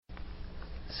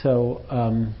So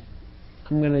I'm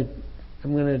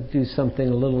gonna do something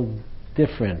a little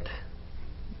different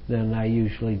than I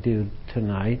usually do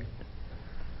tonight.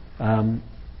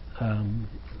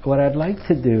 What I'd like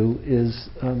to do is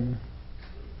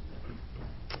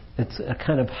it's a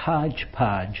kind of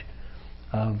hodgepodge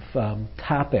of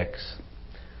topics,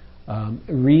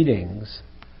 readings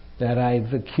that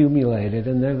I've accumulated,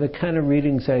 and they're the kind of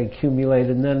readings I accumulate,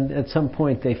 and then at some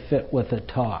point they fit with a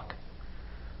talk.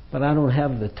 But I don't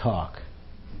have the talk,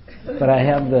 but I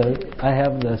have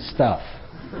the stuff.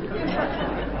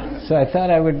 So I thought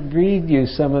I would read you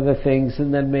some of the things,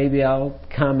 and then maybe I'll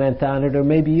comment on it, or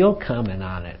maybe you'll comment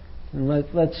on it, and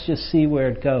let's just see where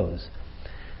it goes.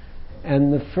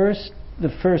 And the first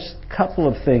couple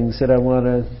of things that I want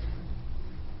to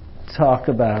talk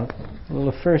about. Well,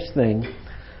 the first thing,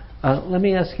 let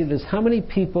me ask you this: how many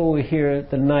people were here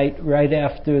the night right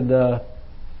after the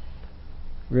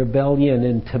rebellion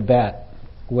in Tibet,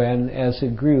 when, as a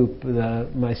group,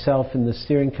 myself and the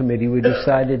steering committee, we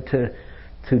decided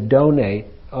to donate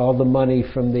all the money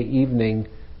from the evening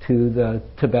to the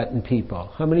Tibetan people?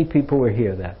 How many people were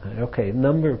here that night? Okay, a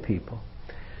number of people.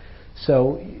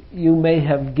 So you may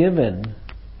have given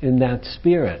in that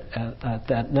spirit at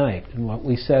that night. And what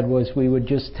we said was we would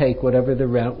just take whatever the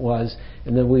rent was,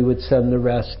 and then we would send the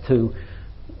rest to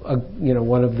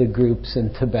one of the groups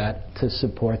in Tibet to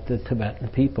support the Tibetan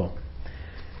people.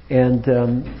 And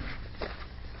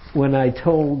when I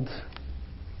told,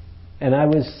 and I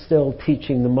was still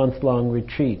teaching the month-long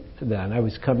retreat then. I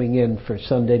was coming in for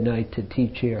Sunday night to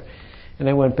teach here. And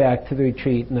I went back to the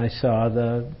retreat and I saw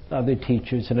the other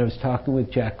teachers, and I was talking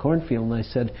with Jack Cornfield, and I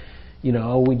said,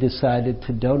 we decided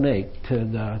to donate to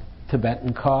the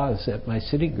Tibetan cause at my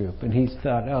city group. And he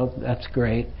thought, oh, that's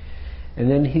great. And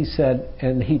then he said,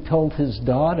 and he told his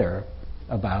daughter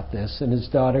about this, and his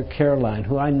daughter Caroline,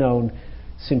 who I've known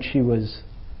since she was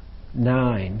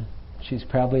 9, she's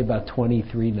probably about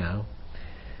 23 now,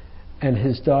 and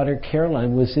his daughter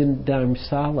Caroline was in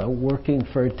Dharamsala working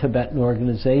for a Tibetan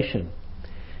organization.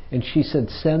 And she said,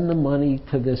 send the money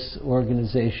to this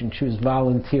organization. She was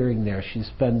volunteering there. She's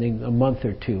spending a month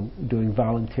or two doing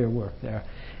volunteer work there.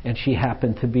 And she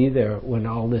happened to be there when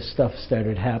all this stuff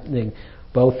started happening,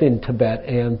 both in Tibet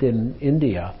and in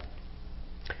India.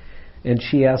 And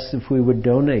she asked if we would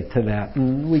donate to that.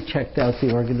 And we checked out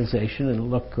the organization, and it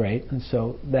looked great. And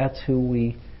so that's who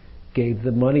we gave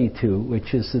the money to,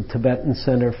 which is the Tibetan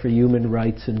Center for Human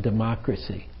Rights and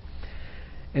Democracy.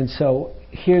 And so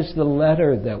here's the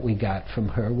letter that we got from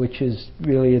her, which is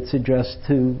really, it's addressed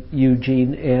to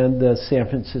Eugene and the San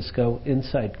Francisco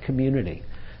Insight community.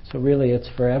 So really it's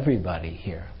for everybody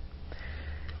here.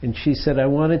 And she said, I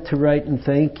wanted to write and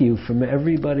thank you from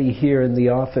everybody here in the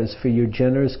office for your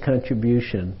generous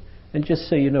contribution. And just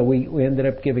so you know, we ended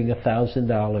up giving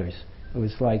 $1,000. It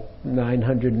was like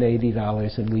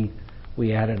 $980, and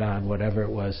we added on whatever it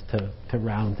was to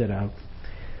round it out.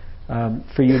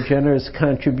 For your generous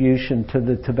contribution to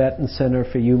the Tibetan Center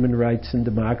for Human Rights and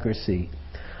Democracy.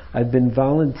 I've been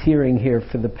volunteering here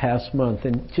for the past month,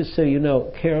 and just so you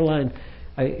know, Caroline,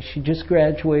 she just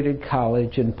graduated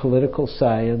college in political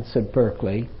science at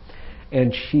Berkeley,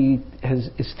 and she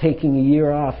is taking a year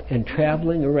off and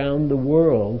traveling around the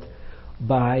world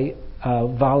by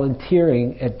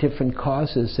volunteering at different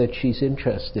causes that she's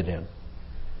interested in.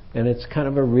 And it's kind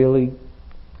of a really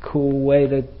cool way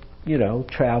to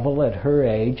travel at her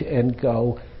age and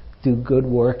go do good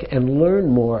work and learn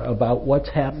more about what's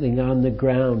happening on the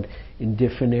ground in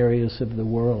different areas of the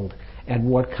world, and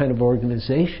what kind of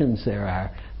organizations there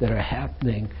are that are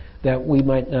happening that we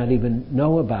might not even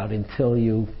know about until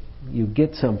you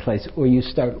get someplace or you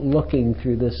start looking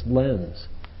through this lens.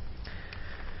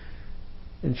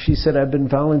 And she said, I've been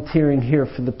volunteering here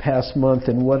for the past month,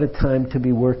 and what a time to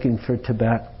be working for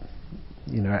Tibet,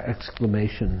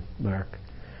 exclamation mark.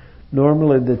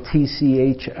 Normally the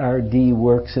TCHRD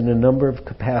works in a number of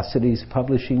capacities,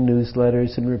 publishing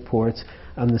newsletters and reports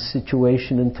on the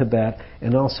situation in Tibet,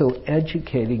 and also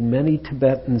educating many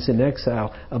Tibetans in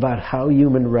exile about how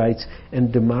human rights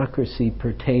and democracy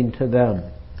pertain to them.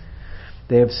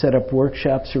 They have set up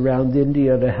workshops around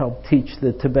India to help teach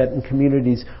the Tibetan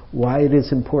communities why it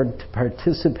is important to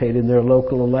participate in their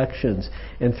local elections,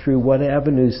 and through what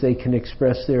avenues they can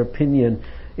express their opinion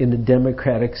in a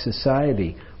democratic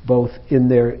society, both in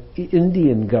their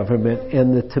Indian government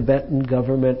and the Tibetan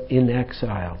government in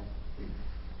exile.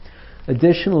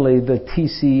 Additionally, the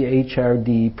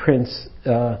TCHRD prints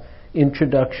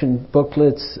introduction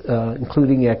booklets,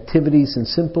 including activities and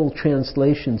simple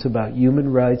translations about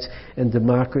human rights and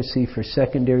democracy for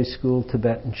secondary school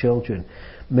Tibetan children.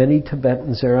 Many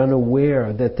Tibetans are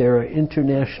unaware that there are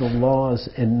international laws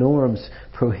and norms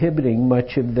prohibiting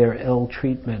much of their ill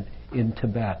treatment in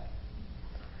Tibet.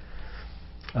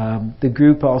 The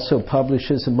group also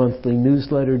publishes a monthly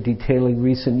newsletter detailing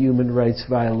recent human rights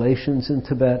violations in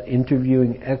Tibet,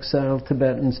 interviewing exiled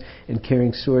Tibetans, and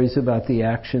carrying stories about the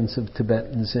actions of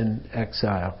Tibetans in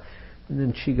exile. And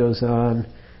then she goes on.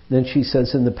 Then she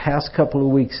says, in the past couple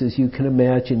of weeks, as you can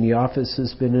imagine, the office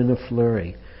has been in a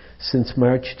flurry. Since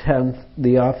March 10th,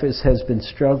 the office has been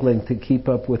struggling to keep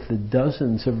up with the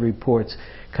dozens of reports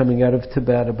coming out of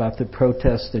Tibet about the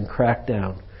protest and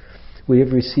crackdown. We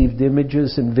have received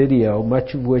images and video,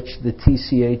 much of which the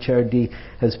TCHRD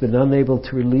has been unable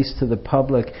to release to the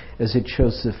public, as it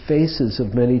shows the faces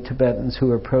of many Tibetans who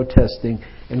are protesting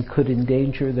and could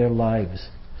endanger their lives.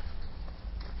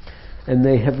 And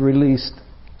they have released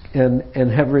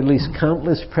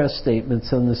countless press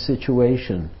statements on the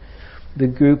situation. The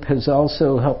group has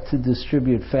also helped to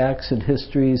distribute facts and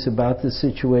histories about the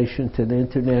situation to the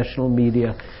international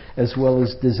media, as well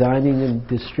as designing and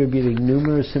distributing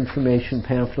numerous information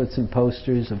pamphlets and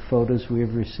posters of photos we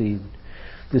have received.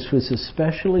 This was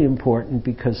especially important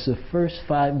because the first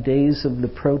 5 days of the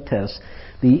protest,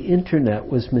 the internet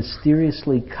was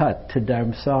mysteriously cut to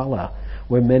Dharamsala,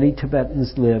 where many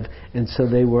Tibetans live, and so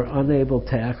they were unable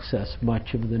to access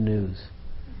much of the news.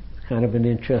 Kind of an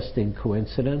interesting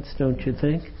coincidence, don't you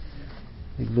think?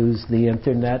 We lose the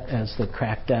internet as the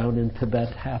crackdown in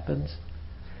Tibet happens.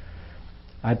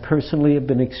 I personally have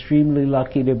been extremely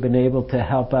lucky to have been able to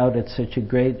help out at such a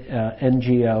great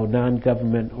NGO,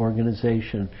 non-government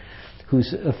organization,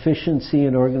 whose efficiency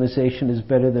and organization is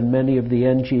better than many of the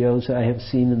NGOs I have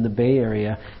seen in the Bay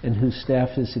Area, and whose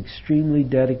staff is extremely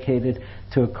dedicated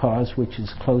to a cause which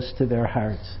is close to their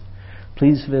hearts.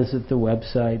 Please visit the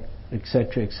website,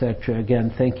 etc., etc. Again,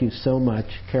 thank you so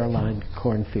much, Caroline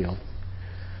Cornfield.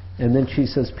 And then she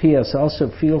says, P.S. Also,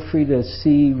 feel free to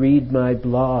read my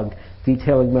blog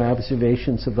detailing my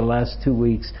observations of the last 2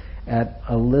 weeks at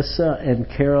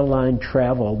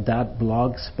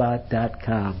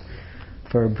alyssaandcarolinetravel.blogspot.com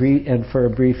for a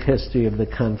brief history of the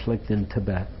conflict in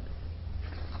Tibet.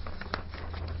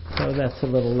 So that's a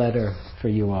little letter for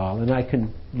you all, and I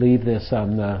can leave this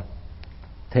on the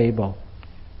table.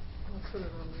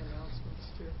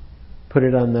 Put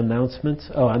it on the announcements?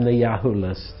 Oh, on the Yahoo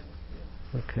list.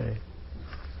 Okay.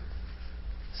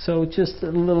 So just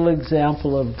a little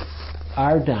example of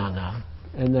our dana,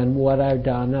 and then what our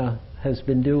dana has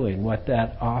been doing, what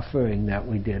that offering that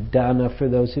we did. Dana, for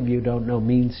those of you who don't know,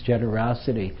 means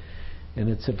generosity. And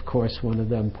it's, of course, one of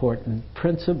the important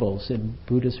principles in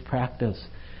Buddhist practice.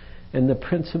 And the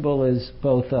principle is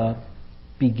both a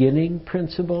beginning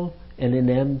principle and an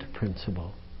end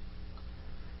principle.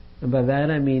 And by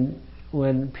that I mean,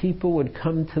 when people would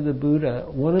come to the Buddha,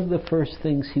 one of the first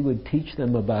things he would teach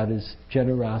them about is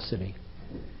generosity.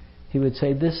 He would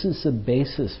say, this is the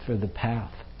basis for the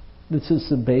path. This is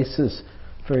the basis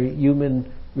for human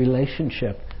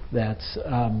relationship that's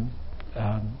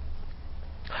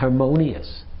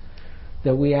harmonious.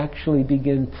 That we actually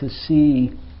begin to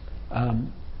see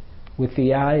with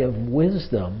the eye of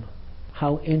wisdom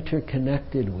how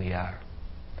interconnected we are.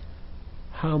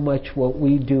 How much what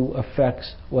we do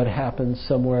affects what happens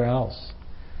somewhere else.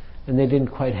 And they didn't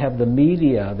quite have the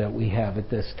media that we have at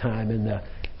this time, and the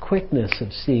quickness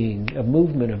of seeing a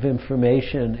movement of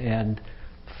information and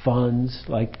funds,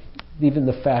 like even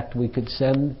the fact we could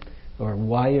send or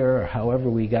wire, or however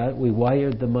we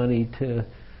wired the money to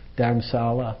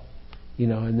Dharamsala,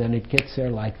 and then it gets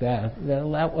there like that.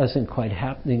 That wasn't quite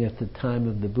happening at the time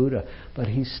of the Buddha, but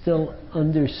he still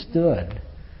understood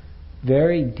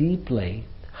very deeply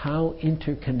how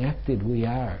interconnected we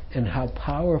are and how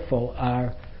powerful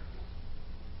our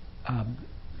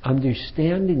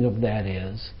understanding of that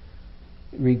is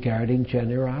regarding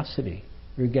generosity,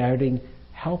 regarding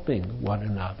helping one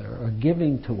another or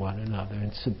giving to one another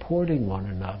and supporting one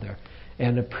another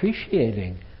and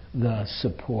appreciating the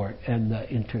support and the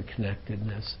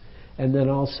interconnectedness, and then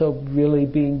also really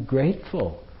being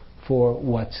grateful for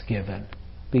what's given,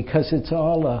 because it's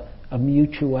all a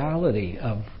mutuality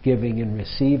of giving and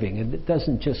receiving, and it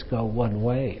doesn't just go one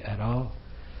way at all.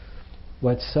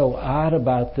 What's so odd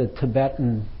about the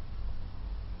Tibetan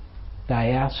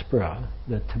diaspora,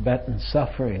 the Tibetan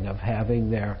suffering of having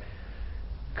their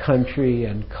country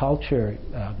and culture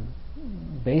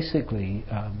basically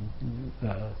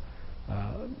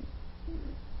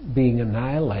being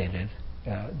annihilated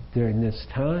during this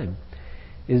time,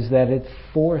 is that it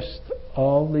forced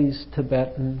all these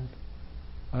Tibetan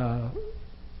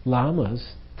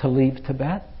lamas to leave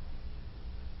Tibet.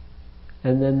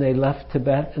 And then they left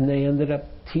Tibet and they ended up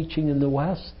teaching in the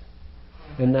West.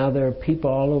 And now there are people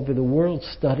all over the world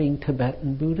studying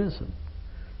Tibetan Buddhism.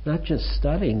 Not just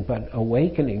studying, but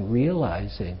awakening,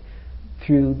 realizing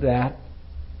through that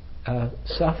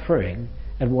suffering.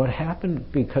 And what happened,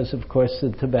 because of course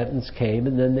the Tibetans came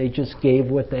and then they just gave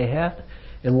what they had.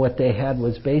 And what they had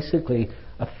was basically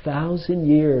 1,000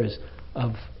 years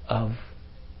of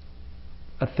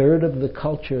a third of the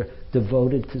culture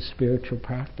devoted to spiritual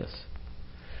practice.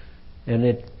 And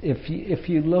if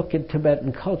you look at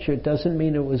Tibetan culture, it doesn't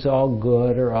mean it was all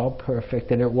good or all perfect,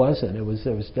 and it wasn't.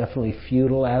 There was definitely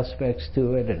feudal aspects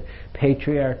to it, and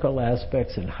patriarchal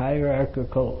aspects, and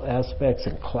hierarchical aspects,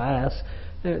 and class.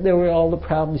 There were all the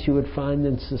problems you would find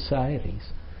in societies,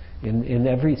 in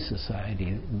every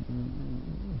society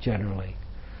generally.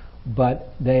 But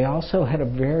they also had a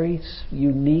very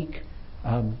unique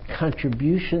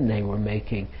contribution they were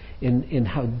making in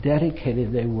how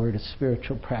dedicated they were to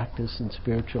spiritual practice and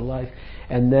spiritual life.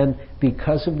 And then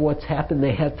because of what's happened,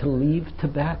 they had to leave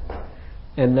Tibet.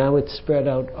 And now it's spread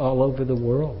out all over the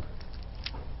world.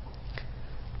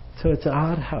 So it's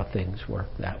odd how things work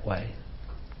that way.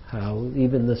 How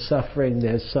even the suffering,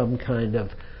 there's something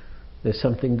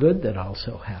good that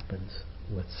also happens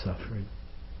with suffering.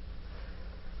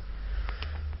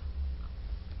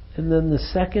 And then the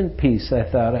second piece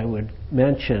I thought I would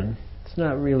mention, it's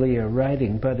not really a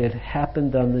writing, but it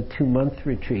happened on the 2-month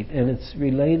retreat, and it's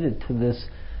related to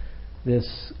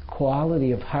this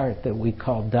quality of heart that we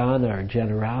call dana, or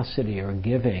generosity, or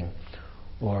giving,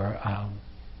 or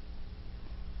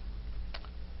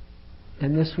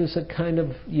and this was a kind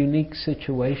of unique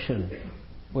situation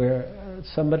where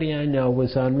somebody I know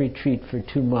was on retreat for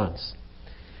 2 months.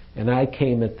 And I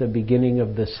came at the beginning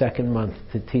of the second month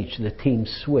to teach. The team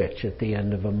switch at the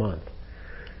end of a month.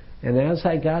 And as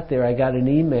I got there, I got an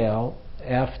email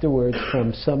afterwards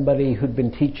from somebody who'd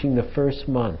been teaching the first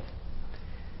month,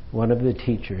 one of the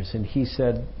teachers. And he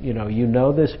said, you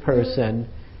know this person,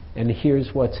 and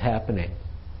here's what's happening.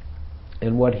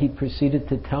 And what he proceeded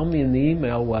to tell me in the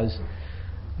email was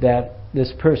that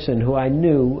this person who I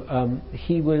knew,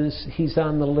 he's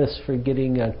on the list for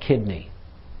getting a kidney.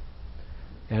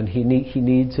 And he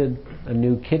needs a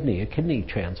new kidney, a kidney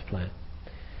transplant.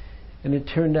 And it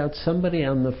turned out somebody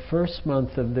on the first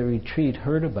month of the retreat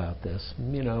heard about this.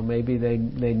 Maybe they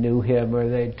knew him, or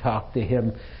they talked to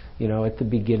him, at the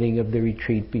beginning of the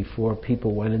retreat before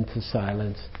people went into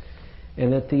silence.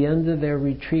 And at the end of their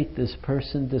retreat, this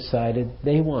person decided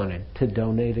they wanted to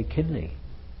donate a kidney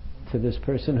to this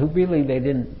person who really they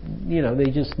didn't,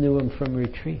 they just knew him from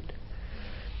retreat.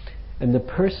 And the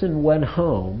person went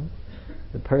home.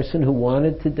 The person who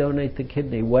wanted to donate the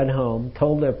kidney went home,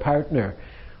 told their partner,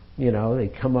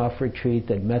 they'd come off retreat,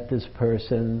 they'd met this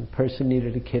person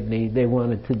needed a kidney, they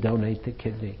wanted to donate the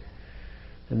kidney.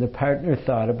 And the partner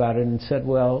thought about it and said,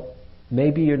 well,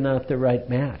 maybe you're not the right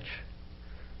match.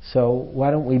 So why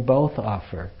don't we both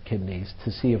offer kidneys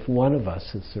to see if one of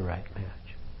us is the right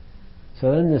match?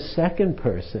 So then the second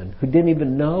person, who didn't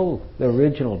even know the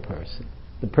original person,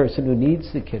 the person who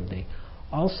needs the kidney,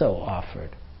 also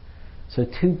offered. So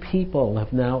 2 people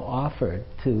have now offered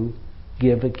to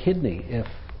give a kidney if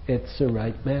it's the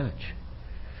right match.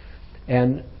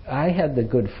 And I had the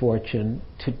good fortune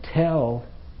to tell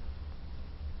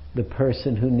the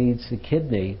person who needs the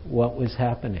kidney what was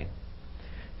happening.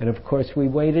 And of course we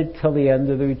waited till the end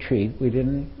of the retreat. We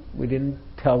didn't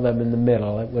tell them in the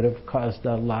middle. It would have caused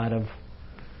a lot of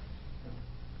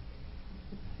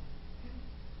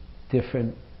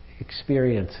different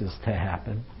experiences to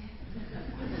happen.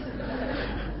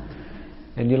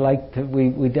 And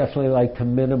we definitely like to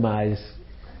minimize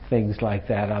things like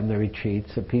that on the retreat,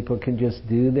 so people can just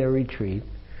do their retreat.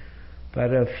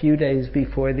 But a few days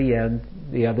before the end,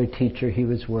 the other teacher he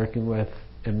was working with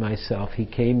and myself, he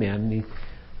came in and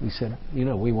we said,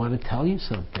 we want to tell you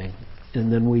something.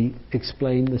 And then we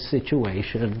explained the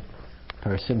situation.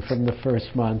 Person from the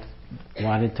first month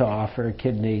wanted to offer a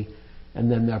kidney,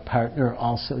 and then their partner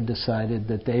also decided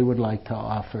that they would like to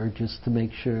offer, just to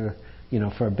make sure,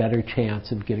 for a better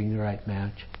chance of getting the right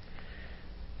match.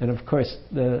 And of course,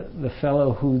 the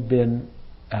fellow who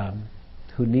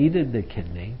needed the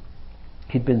kidney,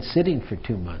 he'd been sitting for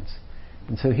 2 months,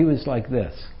 and so he was like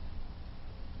this.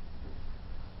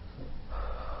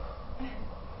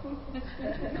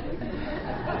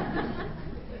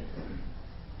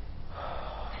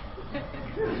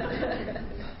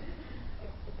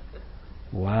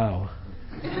 Wow.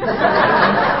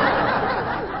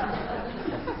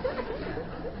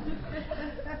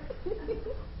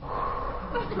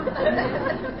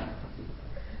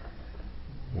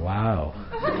 Wow.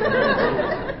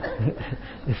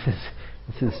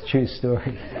 This is true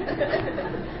story.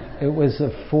 It was a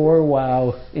 4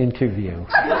 wow interview.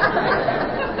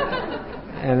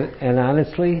 And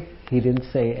honestly, he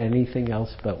didn't say anything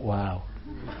else but wow.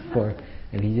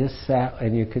 And he just sat,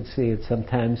 and you could see it.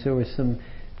 Sometimes there were some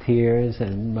tears,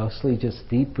 and mostly just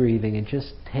deep breathing and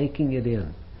just taking it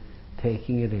in,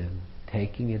 taking it in,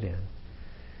 taking it in.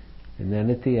 And then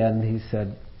at the end he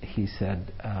said,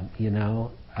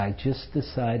 I just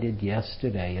decided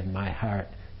yesterday in my heart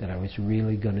that I was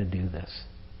really going to do this.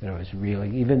 That I was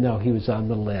really, even though he was on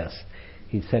the list,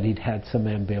 he said he'd had some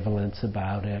ambivalence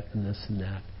about it and this and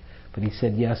that. But he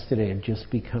said yesterday it just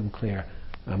become clear,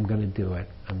 I'm going to do it.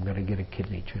 I'm going to get a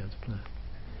kidney transplant.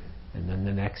 And then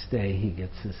the next day he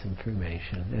gets this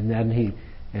information. And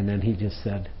then he just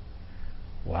said,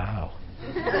 wow.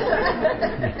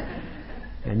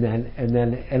 and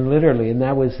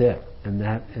that was it. And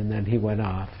then he went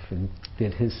off and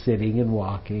did his sitting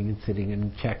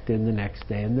and checked in the next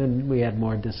day. And then we had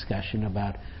more discussion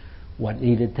about what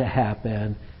needed to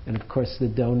happen. And of course the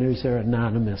donors are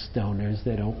anonymous donors.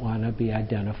 They don't want to be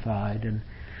identified.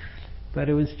 But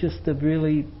it was just a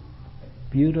really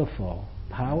beautiful,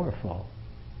 powerful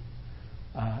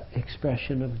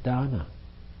expression of dana,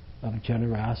 of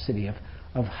generosity,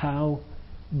 of how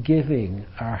giving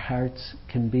our hearts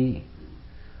can be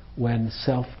when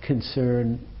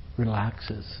self-concern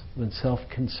relaxes, when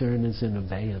self-concern is in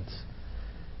abeyance.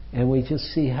 And we just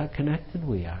see how connected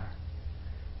we are.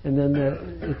 And then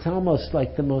it's almost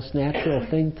like the most natural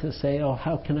thing to say, oh,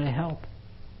 how can I help?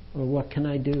 Or what can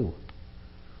I do?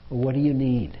 Or what do you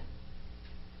need?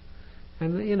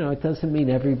 And it doesn't mean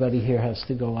everybody here has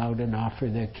to go out and offer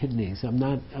their kidneys. I'm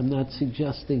not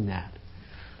suggesting that.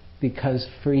 Because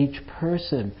for each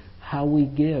person, how we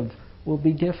give will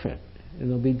be different. And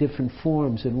there'll be different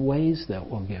forms and ways that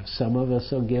we'll give. Some of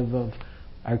us will give of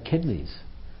our kidneys.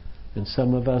 And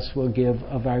some of us will give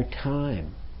of our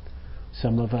time.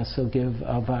 Some of us will give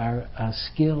of our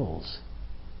skills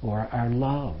or our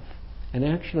love. And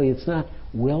actually it's not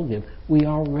will give. We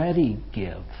already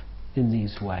give in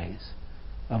these ways.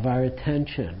 Of our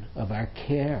attention, of our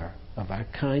care, of our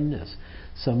kindness.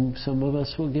 Some of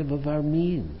us will give of our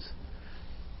means.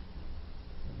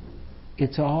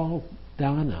 It's all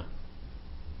dana.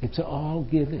 It's all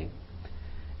giving.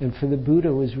 And for the Buddha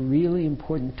it was really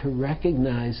important to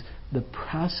recognize the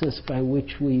process by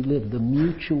which we live, the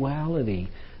mutuality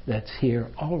that's here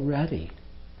already.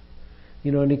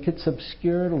 And it gets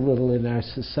obscured a little in our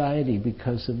society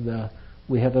because of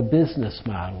we have a business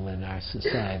model in our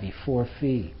society, for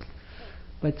fee.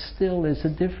 But still, there's a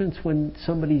difference when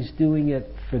somebody's doing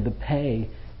it for the pay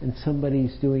and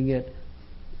somebody's doing it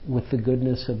with the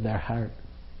goodness of their heart.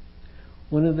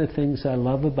 One of the things I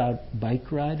love about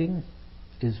bike riding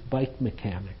is bike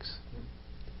mechanics.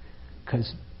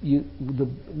 Because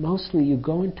mostly you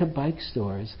go into bike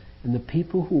stores, and the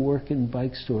people who work in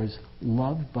bike stores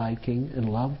love biking and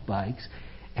love bikes,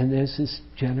 and there's this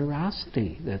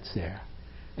generosity that's there.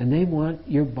 And they want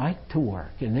your bike to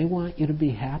work, and they want you to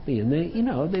be happy, and they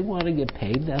want to get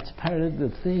paid. That's part of the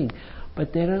thing.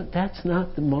 But that's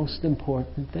not the most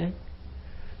important thing.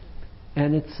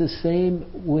 And it's the same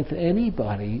with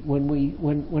anybody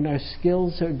when our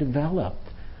skills are developed.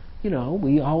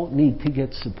 We all need to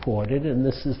get supported, and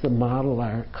this is the model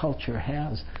our culture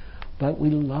has. But we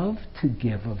love to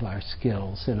give of our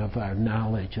skills and of our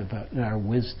knowledge, of our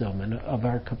wisdom, and of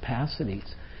our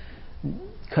capacities.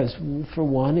 Because for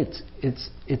one,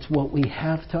 it's what we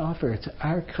have to offer. It's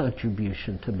our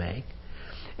contribution to make.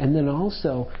 And then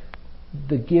also,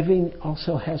 the giving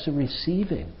also has a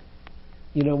receiving.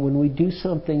 When we do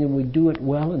something and we do it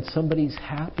well and somebody's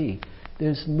happy,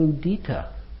 there's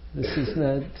mudita.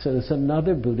 So there's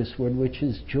another Buddhist word, which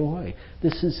is joy.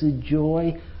 This is the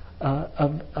joy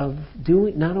of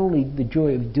doing, not only the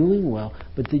joy of doing well,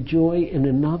 but the joy in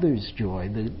another's joy,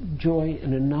 the joy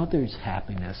in another's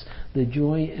happiness, the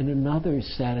joy in another's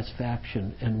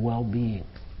satisfaction and well-being.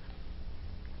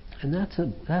 And that's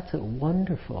a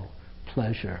wonderful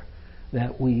pleasure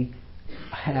that we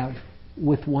have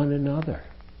with one another.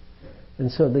 And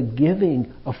so the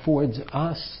giving affords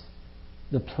us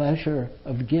the pleasure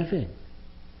of giving,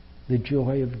 the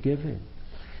joy of giving.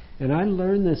 And I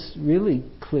learned this really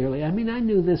clearly. I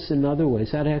knew this in other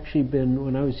ways. I'd actually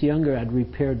when I was younger, I'd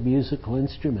repaired musical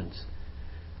instruments.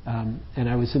 And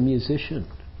I was a musician.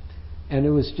 And it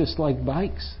was just like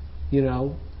bikes.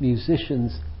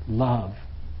 Musicians love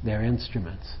their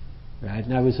instruments, right?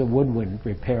 And I was a woodwind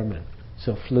repairman.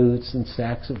 So flutes and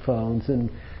saxophones and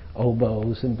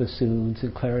oboes and bassoons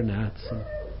and clarinets.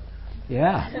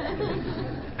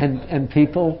 And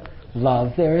people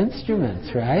love their instruments,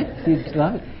 right? You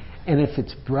love it. And if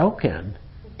it's broken,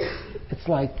 it's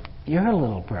like you're a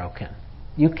little broken.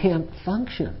 You can't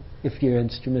function if your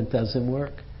instrument doesn't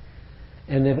work.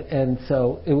 And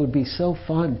so it would be so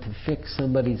fun to fix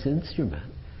somebody's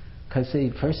instrument, because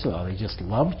first of all, they just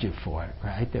loved you for it,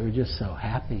 right? They were just so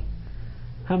happy.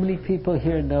 How many people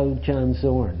here know John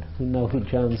Zorn? Who know who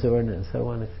John Zorn is? I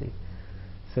want to see.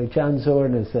 So John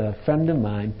Zorn is a friend of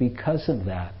mine because of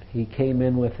that. He came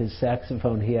in with his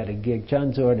saxophone. He had a gig.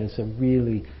 John Zorn is a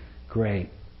really great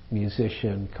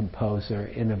musician, composer,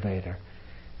 innovator.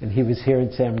 And he was here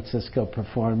in San Francisco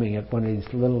performing at one of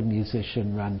these little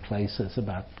musician-run places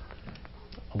about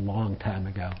a long time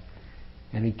ago.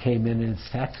 And he came in and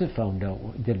his saxophone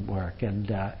didn't work.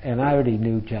 And I already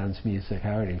knew John's music.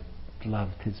 I already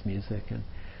loved his music. And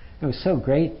it was so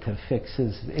great to fix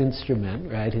his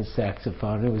instrument, right, his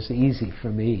saxophone. It was easy for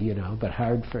me, but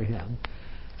hard for him.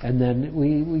 And then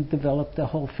we developed a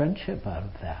whole friendship out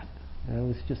of that. And it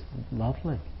was just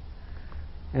lovely.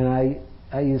 And I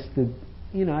used to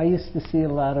see a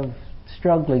lot of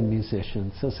struggling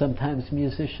musicians. So sometimes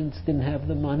musicians didn't have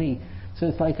the money. So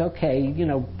it's like, okay,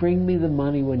 bring me the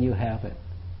money when you have it.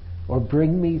 Or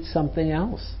bring me something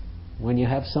else when you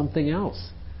have something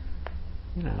else.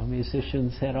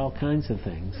 Musicians had all kinds of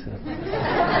things.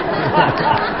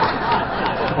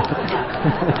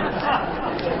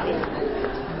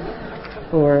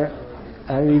 Or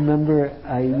I remember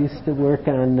I used to work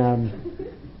on,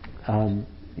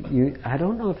 I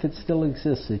don't know if it still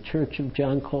exists, the Church of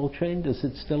John Coltrane. Does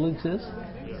it still exist?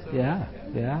 Yeah.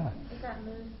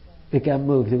 It got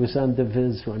moved. It was on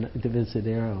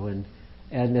Divisadero.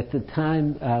 And at the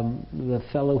time, the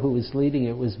fellow who was leading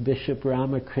it was Bishop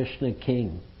Ramakrishna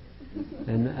King.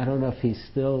 And I don't know if he's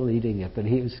still leading it, but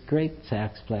he was a great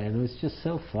sax player, and it was just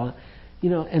so fun.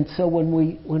 And so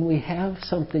when we have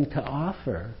something to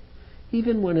offer,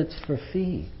 even when it's for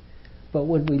fee, but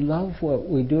when we love what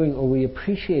we're doing, or we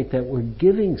appreciate that we're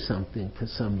giving something to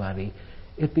somebody,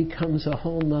 it becomes a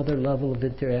whole nother level of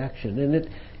interaction. And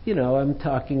I'm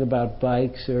talking about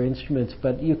bikes or instruments,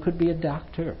 but you could be a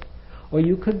doctor. Or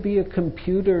you could be a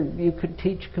computer, you could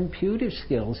teach computer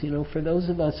skills. For those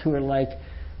of us who are like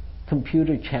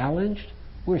computer challenged,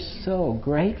 we're so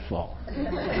grateful.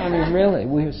 I mean, really,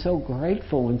 we're so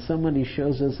grateful when somebody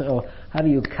shows us, how do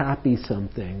you copy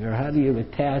something, or how do you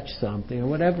attach something, or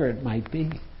whatever it might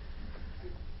be.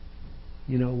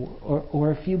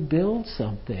 Or if you build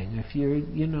something, if you're,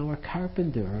 a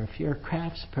carpenter, or if you're a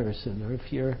craftsperson, or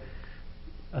if you're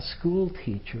a school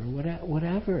teacher,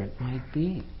 whatever it might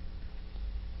be.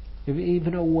 If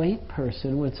even a wait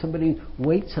person, when somebody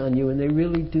waits on you and they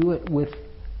really do it with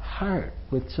heart,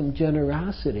 with some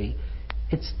generosity,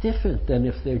 it's different than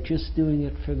if they're just doing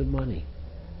it for the money.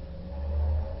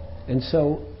 And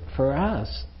so for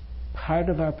us, part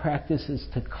of our practice is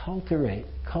to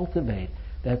cultivate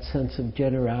that sense of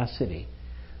generosity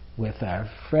with our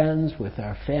friends, with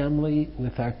our family,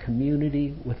 with our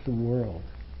community, with the world.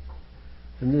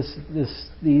 And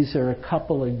these are a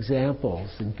couple examples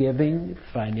of giving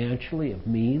financially of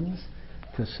means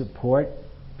to support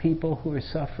people who are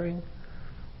suffering,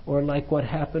 or like what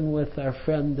happened with our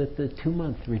friend at the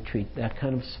 2-month retreat, that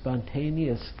kind of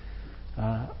spontaneous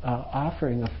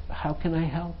offering of how can I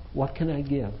help, what can I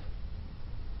give.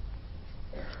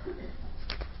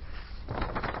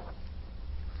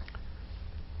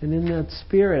 And in that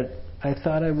spirit, I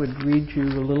thought I would read you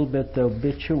a little bit the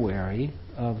obituary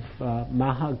of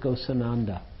Maha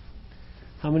Gosananda.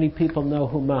 How many people know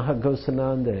who Maha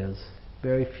Gosananda is?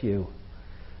 Very few.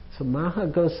 So Maha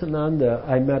Gosananda,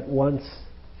 I met once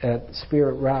at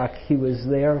Spirit Rock. He was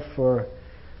there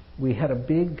we had a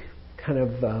big kind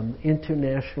of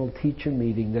international teacher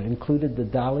meeting that included the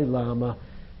Dalai Lama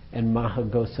and Maha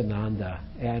Gosananda.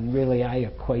 And really I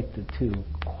equate the two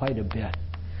quite a bit.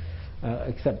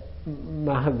 Except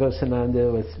Maha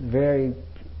Gosananda was very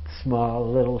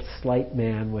small, little slight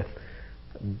man with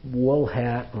a wool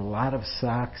hat and a lot of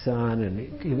socks on,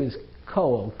 and he was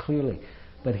cold, clearly,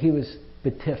 but he was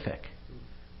beatific.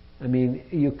 I mean,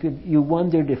 you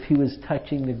wondered if he was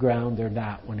touching the ground or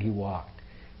not when he walked.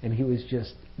 And he was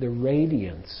just, the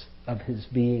radiance of his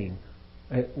being,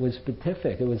 it was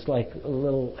beatific. It was like a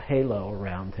little halo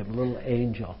around him, a little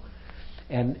angel.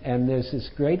 And there's this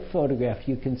great photograph.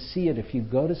 You can see it if you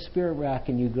go to Spirit Rock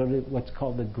and you go to what's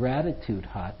called the Gratitude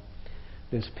Hut.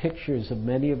 There's pictures of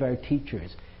many of our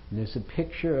teachers. And there's a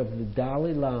picture of the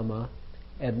Dalai Lama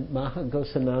and Maha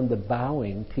Gosananda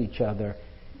bowing to each other.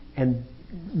 And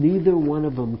neither one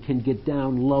of them can get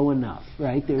down low enough,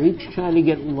 right? They're each trying to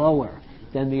get lower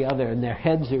than the other, and their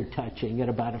heads are touching at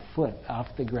about a foot off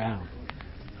the ground.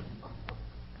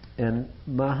 And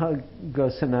Maha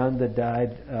Gosananda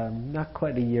died not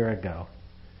quite a year ago.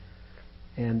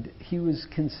 And he was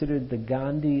considered the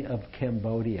Gandhi of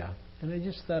Cambodia. And I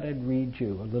just thought I'd read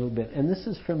you a little bit. And this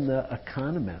is from The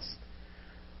Economist,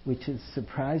 which is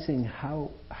surprising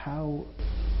how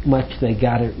much they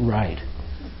got it right,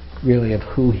 really, of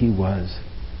who he was.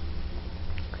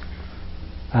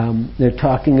 They're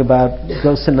talking about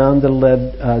Gosananda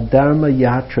led Dharma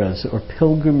yatras, or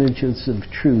pilgrimages of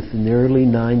truth, in the early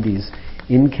 90s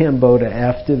in Cambodia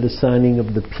after the signing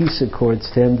of the peace accords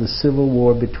to end the civil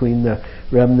war between the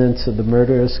remnants of the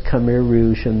murderous Khmer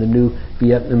Rouge and the new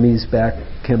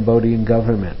Vietnamese-backed Cambodian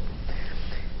government.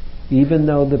 Even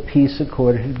though the peace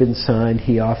accord had been signed,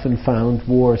 he often found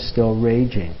war still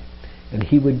raging. And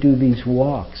he would do these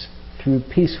walks,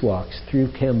 peace walks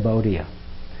through Cambodia.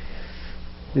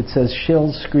 It says,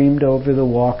 shills screamed over the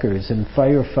walkers and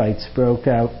firefights broke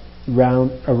out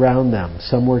around them.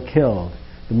 Some were killed.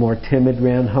 The more timid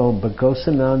ran home, but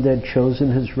Gosananda had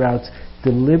chosen his routes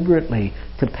deliberately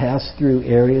to pass through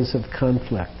areas of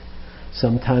conflict.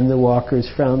 Sometimes the walkers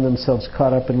found themselves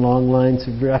caught up in long lines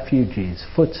of refugees,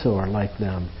 footsore like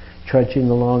them, trudging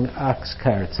along ox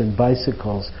carts and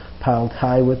bicycles piled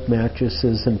high with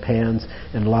mattresses and pans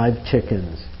and live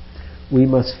chickens. We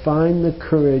must find the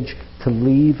courage to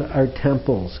leave our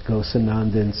temples,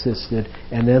 Gosananda insisted,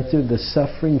 and enter the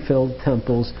suffering-filled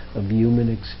temples of human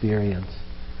experience.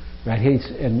 Right?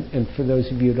 And for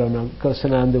those of you who don't know,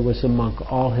 Gosananda was a monk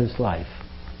all his life.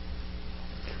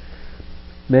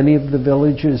 Many of the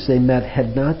villagers they met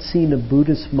had not seen a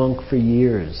Buddhist monk for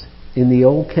years. In the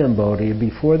old Cambodia,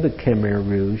 before the Khmer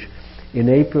Rouge, in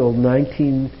April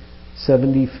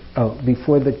 1970,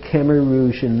 before the Khmer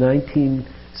Rouge in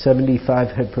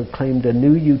 1975 had proclaimed a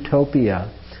new utopia,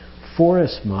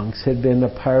 forest monks had been a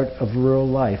part of rural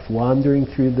life, wandering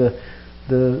through the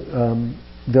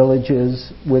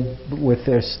villages with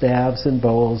their staves and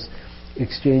bowls,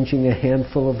 exchanging a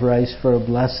handful of rice for a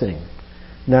blessing.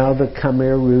 Now the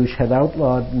Khmer Rouge had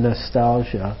outlawed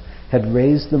nostalgia, had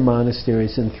razed the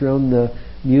monasteries and thrown the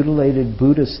mutilated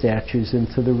Buddha statues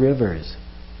into the rivers.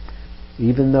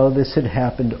 Even though this had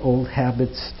happened, old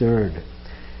habits stirred.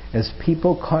 As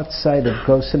people caught sight of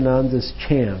Gosananda's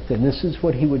chant, and this is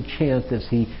what he would chant as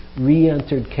he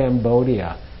re-entered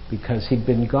Cambodia, because he'd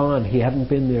been gone, he hadn't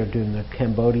been there during the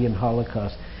Cambodian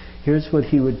Holocaust. Here's what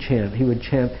he would chant. He would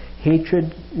chant,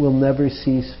 hatred will never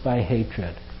cease by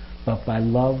hatred, but by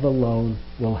love alone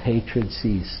will hatred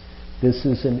cease. This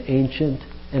is an ancient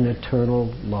and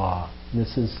eternal law.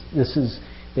 This is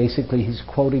basically, he's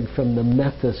quoting from the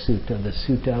Metta Sutta, the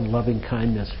Sutta on loving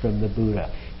kindness from the Buddha.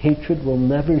 Hatred will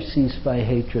never cease by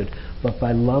hatred, but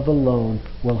by love alone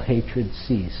will hatred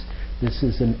cease. This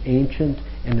is an ancient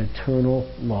and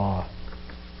eternal law.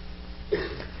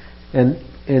 And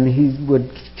he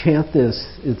would chant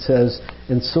this, it says,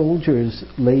 and soldiers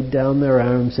laid down their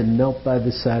arms and knelt by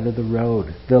the side of the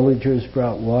road. Villagers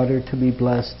brought water to be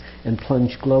blessed and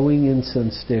plunged glowing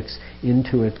incense sticks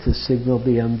into it to signal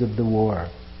the end of the war.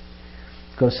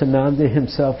 Gosananda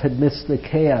himself had missed the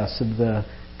chaos of the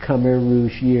Khmer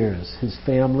Rouge years. His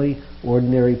family,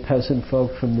 ordinary peasant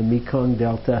folk from the Mekong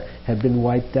Delta, had been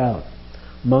wiped out.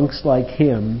 Monks like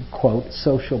him, quote,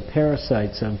 social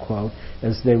parasites, unquote,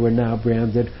 as they were now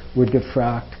branded, were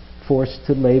defrocked, forced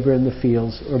to labor in the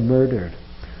fields, or murdered.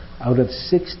 Out of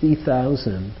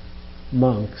 60,000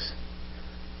 monks,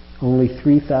 only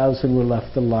 3,000 were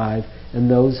left alive,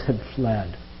 and those had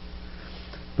fled.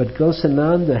 But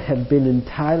Gosananda had been in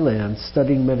Thailand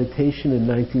studying meditation in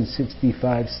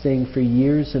 1965, staying for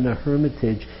years in a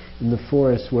hermitage in the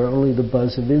forest where only the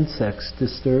buzz of insects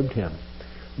disturbed him.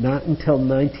 Not until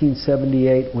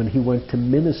 1978, when he went to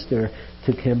minister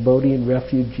to Cambodian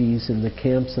refugees in the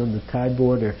camps on the Thai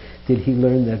border, did he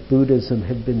learn that Buddhism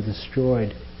had been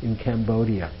destroyed in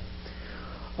Cambodia.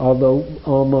 Although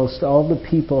almost all the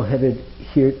people had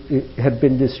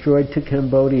been destroyed to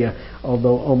Cambodia,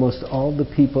 although almost all the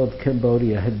people of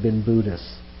Cambodia had been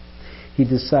Buddhists. He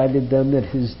decided then that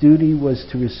his duty was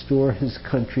to restore his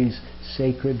country's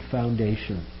sacred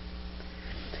foundation.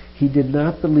 He did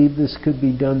not believe this could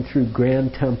be done through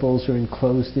grand temples or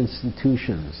enclosed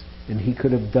institutions, and he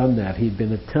could have done that. He'd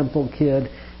been a temple kid,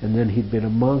 and then he'd been a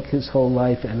monk his whole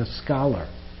life and a scholar.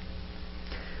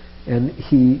 And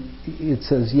it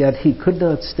says, yet he could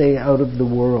not stay out of the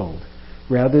world.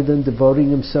 Rather than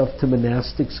devoting himself to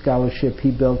monastic scholarship,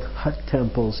 he built hut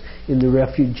temples in the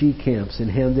refugee camps and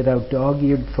handed out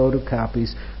dog-eared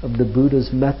photocopies of the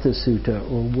Buddha's Metta Sutta,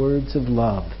 or words of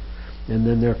love. And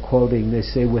then they're quoting, they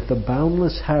say, with a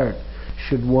boundless heart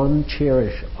should one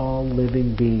cherish all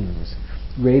living beings,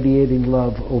 radiating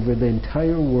love over the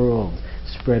entire world,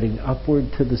 spreading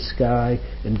upward to the sky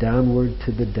and downward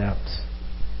to the depths.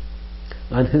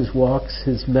 On his walks,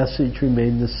 his message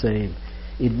remained the same.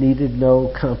 It needed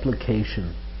no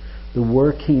complication. The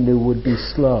work, he knew, would be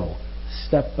slow,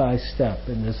 step by step.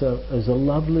 And there's a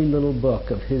lovely little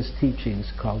book of his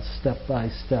teachings called Step by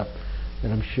Step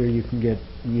that I'm sure you can get,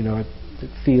 at the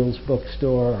Fields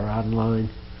bookstore or online.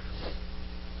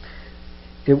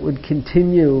 It would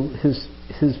continue,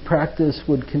 his practice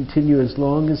would continue as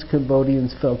long as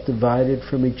Cambodians felt divided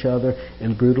from each other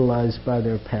and brutalized by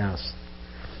their past.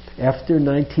 After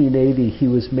 1980, he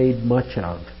was made much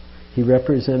of. He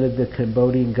represented the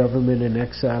Cambodian government in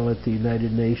exile at the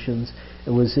United Nations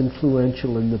and was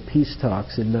influential in the peace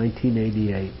talks in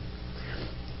 1988.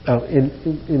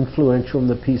 Influential in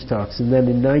the peace talks. And then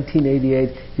in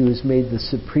 1988, he was made the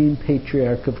Supreme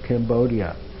Patriarch of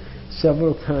Cambodia.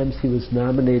 Several times he was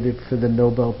nominated for the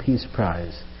Nobel Peace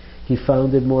Prize. He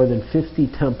founded more than 50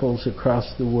 temples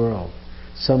across the world.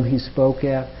 Some he spoke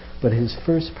at, but his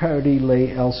first priority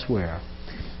lay elsewhere.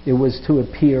 It was to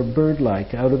appear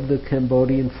bird-like out of the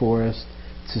Cambodian forest,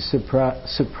 to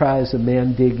surprise a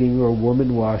man digging or a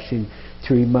woman washing,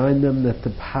 to remind them that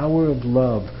the power of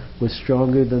love was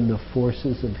stronger than the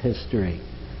forces of history,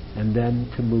 and then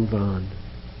to move on.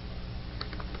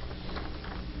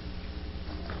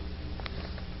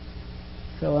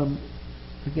 So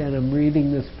I'm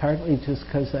reading this partly just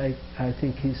because I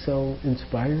think he's so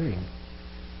inspiring,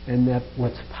 and that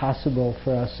what's possible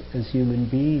for us as human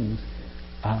beings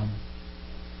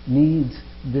needs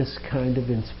this kind of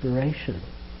inspiration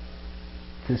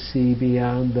to see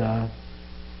beyond the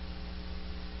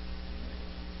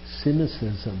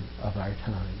cynicism of our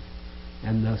time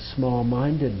and the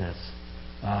small-mindedness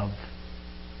of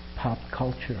pop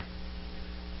culture,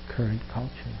 current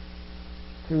culture,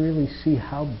 to really see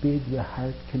how big the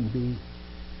heart can be.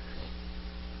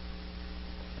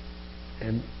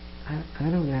 And I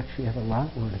don't actually have a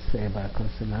lot more to say about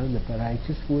Gosananda, but I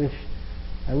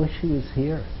wish he was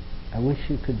here. I wish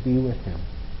you could be with him.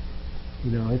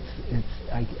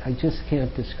 I just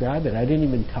can't describe it. I didn't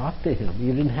even talk to him.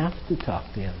 You didn't have to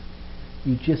talk to him.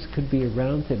 You just could be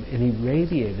around him, and he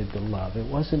radiated the love. It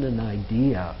wasn't an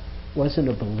idea. It wasn't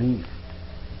a belief.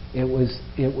 It was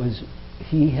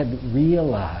he had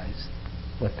realized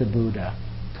what the Buddha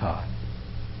taught.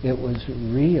 It was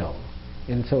real.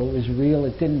 And so it was real.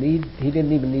 He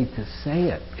didn't even need to say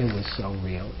it. It was so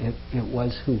real. It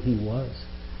was who he was.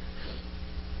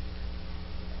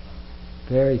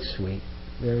 Very sweet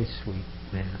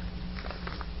man.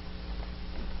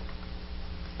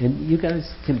 And you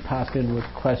guys can pop in with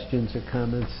questions or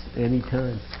comments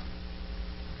anytime.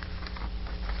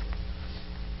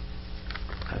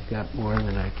 I've got more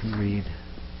than I can read.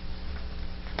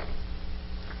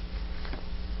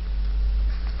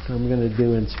 So I'm going to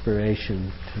do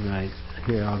inspiration tonight.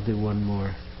 Here, I'll do one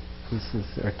more.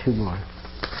 Or two more.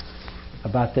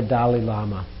 About the Dalai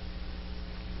Lama.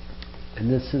 And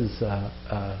this is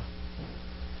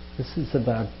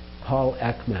about Paul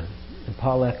Ekman. And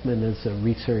Paul Ekman is a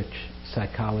research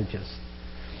psychologist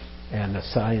and a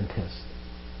scientist.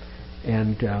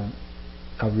 And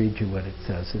I'll read you what it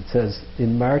says. It says,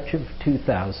 in March of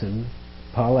 2000,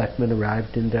 Paul Ekman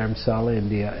arrived in Dharamsala,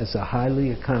 India as a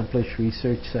highly accomplished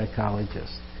research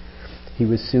psychologist. He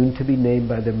was soon to be named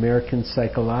by the American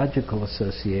Psychological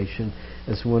Association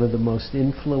as one of the most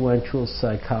influential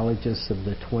psychologists of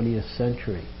the 20th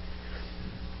century.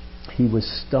 He was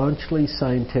staunchly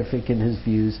scientific in his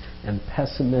views and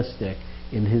pessimistic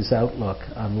in his outlook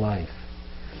on life.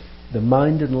 The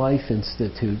Mind and Life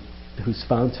Institute, who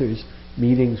sponsors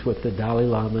meetings with the Dalai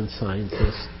Lama and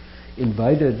scientists,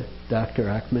 invited Dr.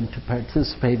 Ekman to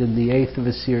participate in the 8th of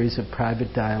a series of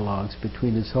private dialogues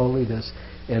between His Holiness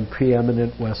and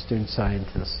preeminent Western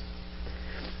scientists.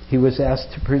 He was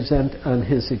asked to present on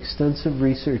his extensive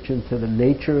research into the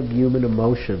nature of human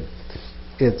emotion,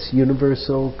 its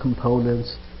universal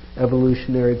components,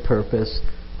 evolutionary purpose,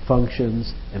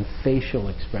 functions, and facial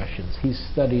expressions. He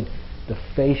studied the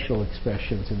facial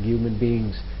expressions of human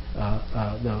beings,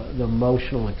 the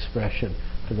emotional expression,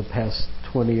 for the past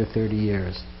 20 or 30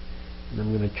 years. And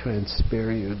I'm going to try and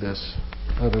spare you this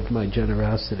out of my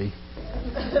generosity.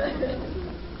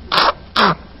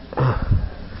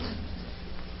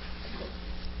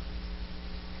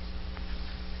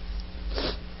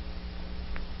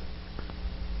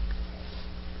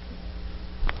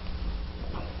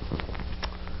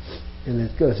 And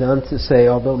it goes on to say,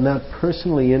 although not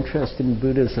personally interested in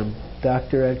Buddhism,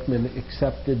 Dr. Ekman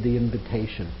accepted the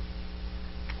invitation.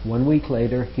 1 week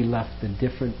later, he left a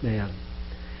different man.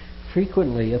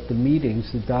 Frequently at the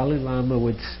meetings, the Dalai Lama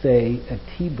would stay at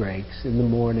tea breaks in the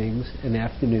mornings and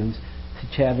afternoons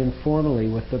to chat informally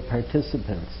with the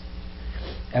participants.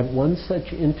 At one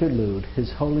such interlude,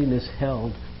 His Holiness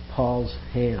held Paul's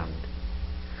hand.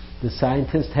 The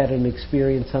scientist had an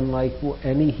experience unlike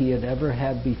any he had ever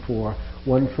had before,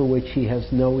 one for which he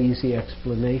has no easy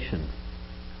explanation.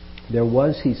 There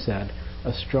was, he said,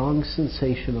 a strong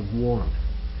sensation of warmth,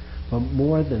 but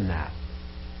more than that.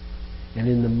 And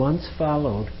in the months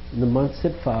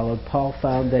that followed, Paul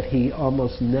found that he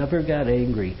almost never got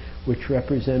angry, which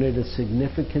represented a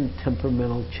significant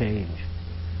temperamental change.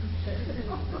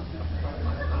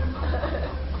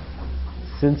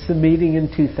 Since the meeting in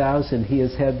 2000, he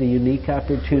has had the unique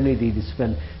opportunity to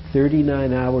spend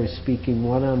 39 hours speaking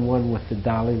one-on-one with the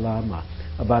Dalai Lama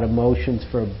about emotions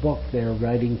for a book they are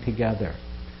writing together.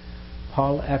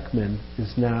 Paul Ekman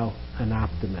is now an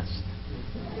optimist.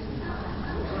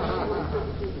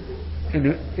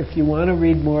 And if you want to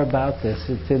read more about this,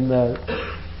 it's in the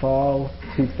fall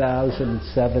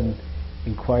 2007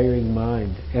 Inquiring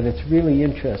Mind. And it's really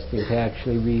interesting to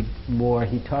actually read more.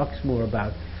 He talks more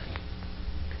about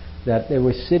that they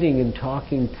were sitting and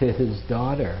talking to his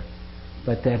daughter,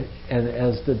 but that and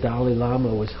as the Dalai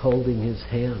Lama was holding his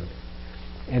hand.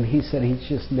 And he said he's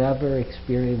just never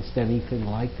experienced anything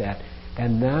like that.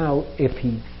 And now, if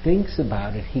he thinks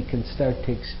about it, he can start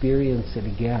to experience it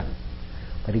again.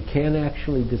 But he can't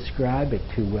actually describe it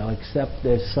too well, except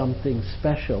there's something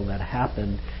special that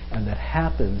happened, and that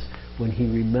happens when he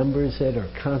remembers it or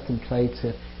contemplates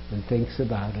it and thinks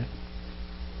about it.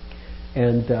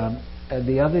 And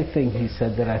the other thing he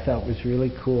said that I thought was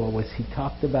really cool was he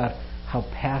talked about how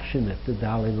passionate the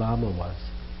Dalai Lama was.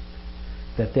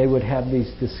 That they would have these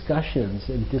discussions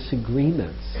and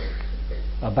disagreements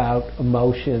about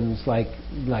emotions, like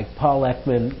Paul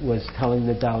Ekman was telling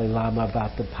the Dalai Lama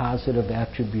about the positive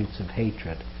attributes of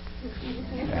hatred.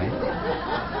 Right?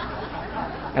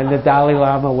 And the Dalai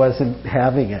Lama wasn't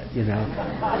having it, you know.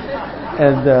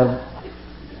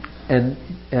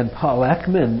 And Paul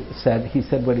Ekman said, he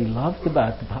said what he loved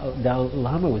about the Dalai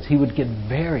Lama was he would get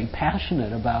very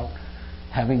passionate about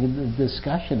having a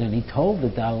discussion, and he told the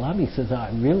Dalai Lama, he says, oh,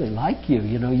 I really like you,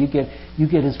 you know, you get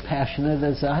as passionate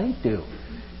as I do.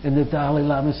 And the Dalai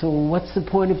Lama said, well, what's the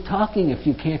point of talking if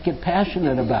you can't get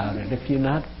passionate about it, if you're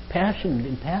not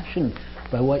impassioned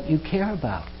by what you care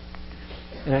about?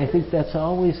 And I think that's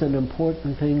always an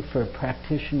important thing for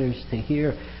practitioners to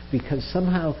hear, because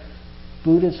somehow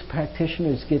Buddhist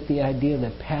practitioners get the idea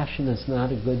that passion is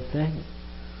not a good thing,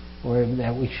 or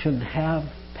that we shouldn't have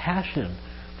passion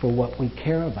for what we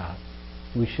care about.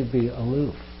 We should be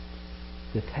aloof,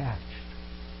 detached,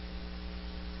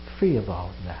 free of all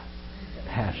of that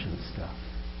passion stuff.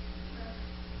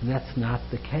 And that's not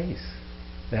the case.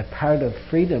 That part of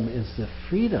freedom is the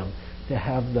freedom to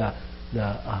have the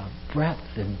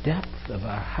breadth and depth of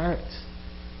our hearts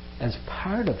as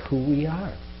part of who we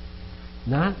are.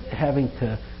 Not having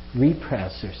to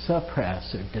repress or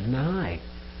suppress or deny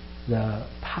the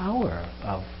power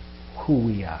of who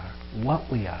we are,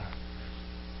 what we are,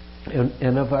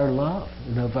 and of our love,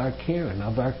 and of our care, and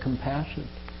of our compassion.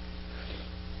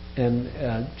 And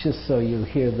just so you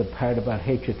hear the part about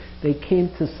hatred, they came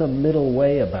to some middle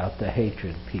way about the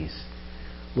hatred piece,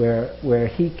 where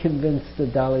he convinced the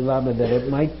Dalai Lama that it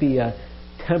might be a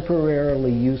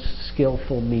temporarily used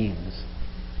skillful means.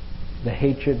 The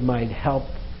hatred might help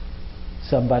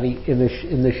somebody in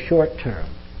the short term,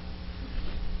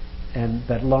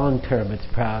 but long term,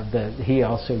 he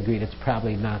also agreed it's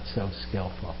probably not so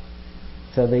skillful.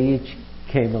 So they each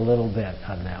came a little bit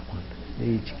on that one. They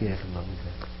each gave a little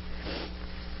bit.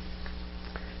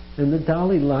 And the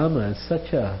Dalai Lama is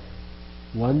such a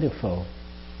wonderful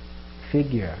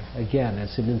figure, again,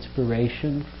 as an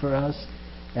inspiration for us,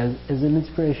 as an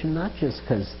inspiration not just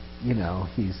because, you know,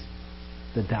 he's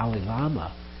the Dalai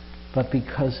Lama, but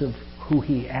because of who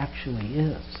he actually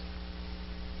is.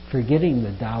 Forgetting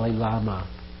the Dalai Lama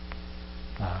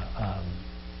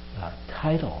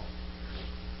title,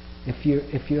 if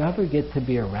you ever get to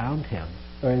be around him,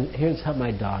 or here's how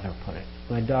my daughter put it.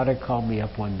 My daughter called me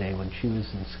up one day when she was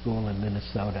in school in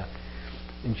Minnesota,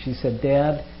 and she said,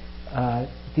 Dad,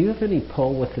 do you have any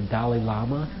pull with the Dalai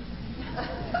Lama?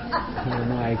 And I'm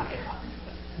like,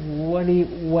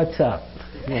 what's up?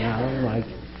 You know, like,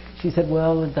 she said,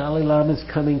 well, the Dalai Lama's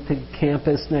coming to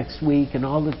campus next week and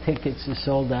all the tickets are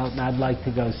sold out and I'd like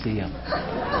to go see him.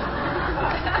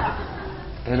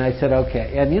 And I said,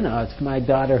 okay. And you know, it's my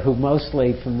daughter who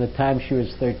mostly from the time she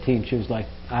was 13, she was like,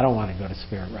 I don't want to go to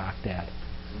Spirit Rock, Dad.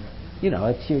 You know,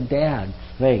 it's your dad's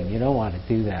thing. You don't want to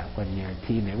do that when you're a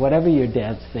teenager. Whatever your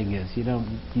dad's thing is, you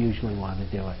don't usually want to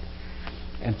do it.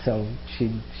 And so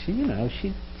she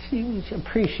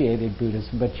appreciated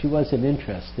Buddhism, but she wasn't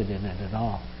interested in it at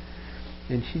all.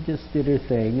 And she just did her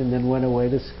thing and then went away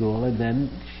to school, and then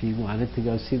she wanted to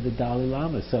go see the Dalai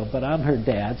Lama. But I'm her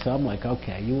dad, so I'm like,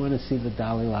 okay, you want to see the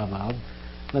Dalai Lama?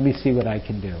 Let me see what I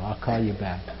can do. I'll call you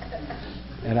back.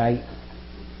 And I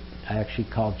actually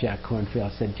called Jack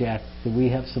Cornfield. I said, Jack, do we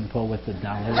have some pull with the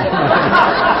Dalai Lama?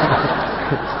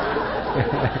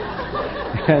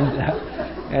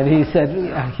 and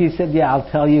he said, yeah,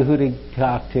 I'll tell you who to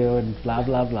talk to, and blah,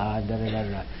 blah, blah, da, da, da,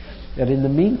 da. And in the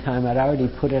meantime, I'd already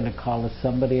put in a call to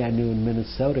somebody I knew in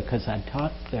Minnesota because I'd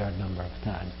taught there a number of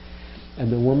times.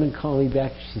 And the woman called me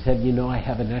back. She said, I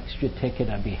have an extra ticket.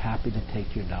 I'd be happy to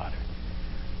take your daughter.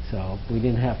 So we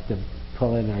didn't have to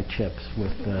pull in our chips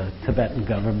with the Tibetan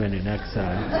government in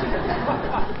exile.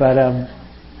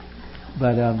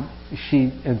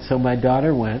 And so my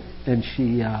daughter went, and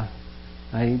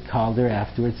I called her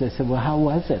afterwards. I said, well, how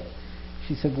was it?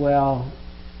 She said, well,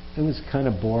 it was kind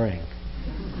of boring.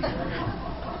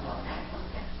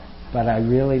 But I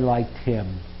really liked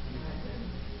him.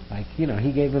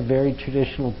 He gave a very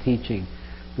traditional teaching,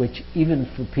 which even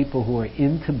for people who are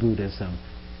into Buddhism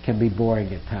can be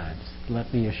boring at times,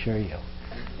 let me assure you.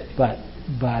 But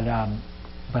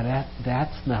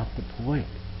that's not the point.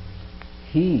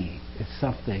 He is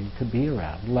something to be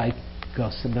around, like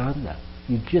Gosananda.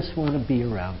 You just want to be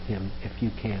around him if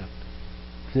you can.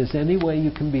 If there's any way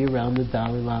you can be around the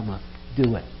Dalai Lama,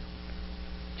 do it.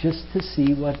 Just to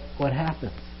see what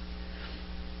happens.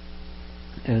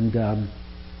 And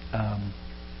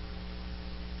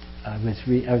I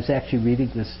was actually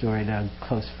reading this story to a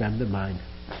close friend of mine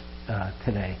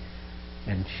today,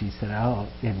 and she said, oh,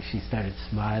 and she started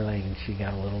smiling, and she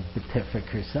got a little beatific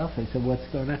herself. I said, what's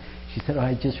going on? She said, oh,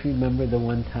 I just remember the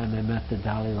one time I met the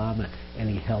Dalai Lama, and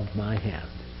he held my hand.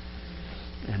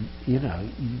 And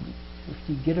if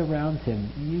you get around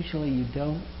him, usually you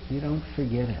don't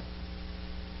forget it.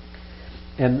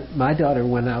 And my daughter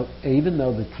went out, even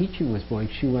though the teaching was boring,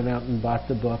 she went out and bought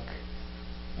the book,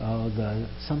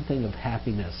 something of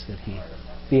happiness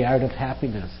The Art of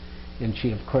Happiness. And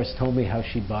she, of course, told me how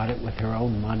she bought it with her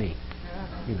own money,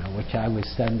 which I was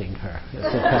sending her at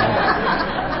the time.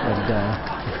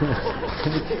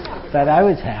 But I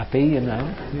was happy,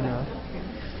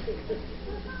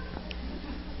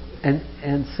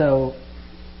 And so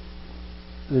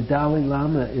the Dalai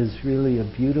Lama is really a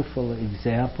beautiful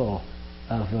example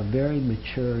of a very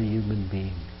mature human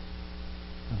being.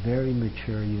 A very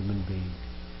mature human being.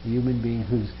 A human being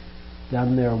who's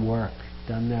done their work,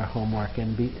 done their homework,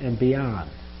 and beyond.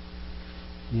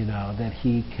 That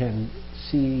he can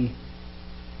see,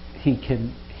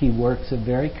 he works a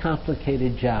very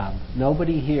complicated job.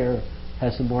 Nobody here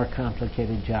has a more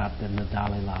complicated job than the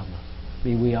Dalai Lama. I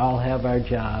mean, we all have our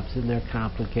jobs, and they're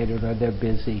complicated or they're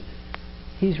busy.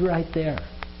 He's right there.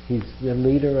 He's the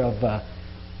leader of a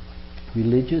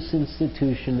religious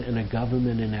institution and a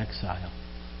government in exile.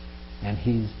 And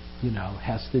he's,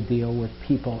 has to deal with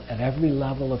people at every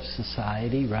level of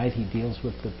society, right? He deals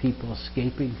with the people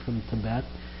escaping from Tibet.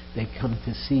 They come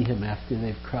to see him after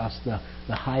they've crossed the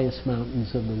highest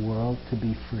mountains of the world to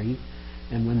be free.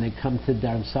 And when they come to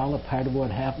Dharamsala, part of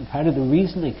what happened, part of the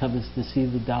reason they come is to see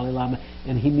the Dalai Lama,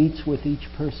 and he meets with each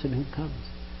person who comes.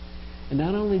 And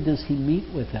not only does he meet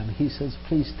with them, he says,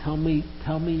 please tell me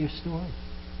your story.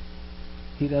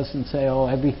 He doesn't say, oh,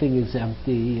 everything is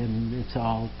empty and it's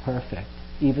all perfect,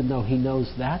 even though he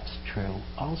knows that's true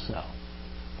also.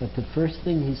 But the first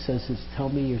thing he says is, tell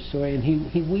me your story. And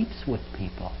he weeps with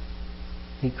people.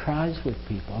 He cries with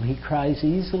people. And he cries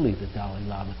easily, the Dalai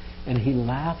Lama. And he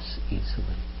laughs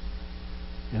easily.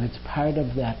 And it's part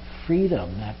of that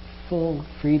freedom, that full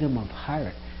freedom of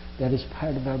heart, that is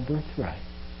part of our birthright.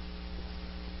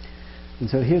 And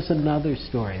so here's another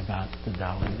story about the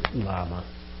Dalai Lama,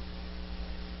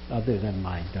 other than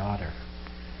my daughter.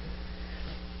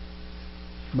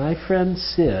 My friend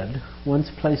Sid once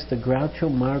placed a Groucho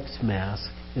Marx mask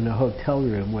in a hotel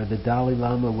room where the Dalai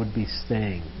Lama would be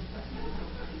staying.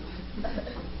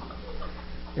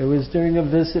 It was during a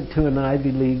visit to an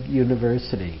Ivy League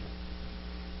university.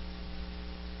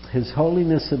 His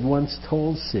Holiness had once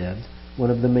told Sid, one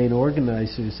of the main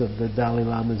organizers of the Dalai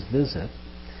Lama's visit,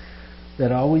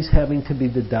 that always having to be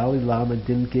the Dalai Lama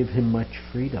didn't give him much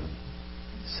freedom.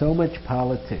 So much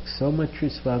politics, so much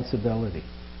responsibility.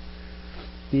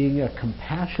 Being a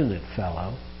compassionate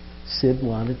fellow, Sid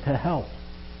wanted to help.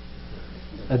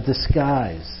 A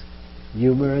disguise,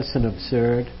 humorous and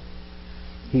absurd,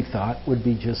 he thought would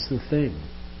be just the thing.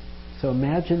 So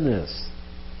imagine this.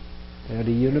 At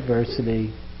a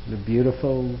university, in a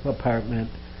beautiful apartment,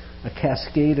 a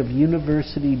cascade of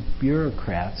university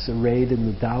bureaucrats arrayed in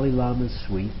the Dalai Lama's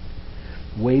suite,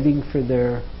 waiting for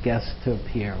their guests to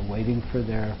appear, waiting for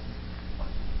their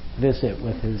visit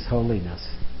with His Holiness.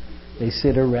 They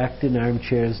sit erect in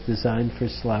armchairs designed for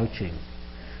slouching.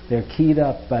 They're keyed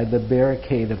up by the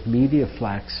barricade of media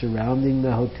flags surrounding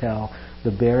the hotel,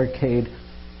 the barricade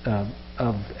of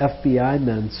FBI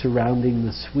men surrounding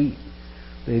the suite.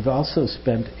 They've also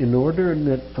spent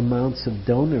inordinate amounts of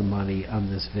donor money on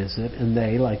this visit, and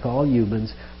they, like all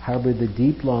humans, harbor the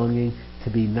deep longing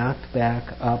to be knocked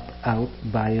back, up, out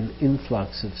by an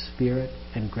influx of spirit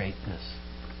and greatness.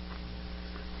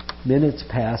 Minutes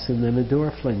pass and then a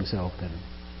door flings open.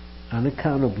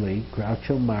 Unaccountably,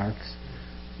 Groucho Marx,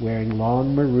 wearing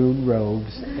long maroon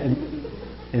robes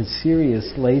and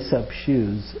serious lace-up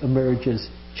shoes, emerges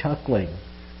chuckling,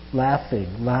 laughing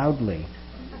loudly,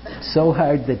 so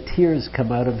hard that tears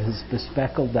come out of his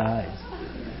bespectacled eyes.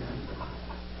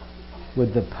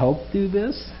 Would the Pope do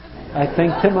this? I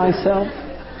think to myself.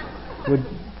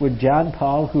 Would John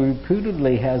Paul, who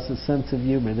reputedly has a sense of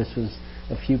humor, this was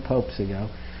a few popes ago,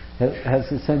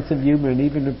 has a sense of humor and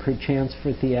even a perchance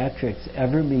for theatrics,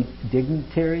 ever meet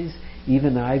dignitaries,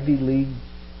 even Ivy League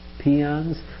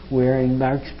peons, wearing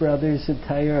Marx Brothers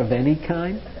attire of any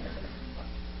kind?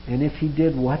 And if he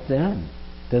did, what then?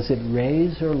 Does it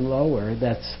raise or lower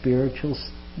that spiritual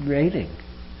rating?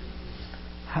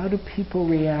 How do people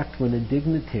react when a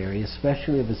dignitary,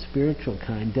 especially of a spiritual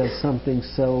kind, does something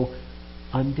so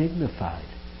undignified?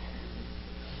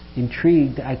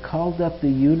 Intrigued, I called up the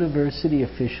university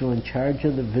official in charge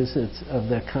of the visits of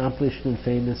the accomplished and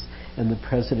famous and the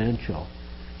presidential.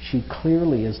 She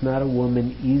clearly is not a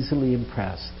woman easily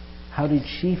impressed. How did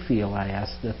she feel, I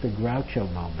asked, at the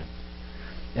Groucho moment?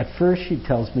 At first, she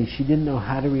tells me she didn't know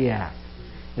how to react.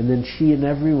 And then she and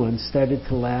everyone started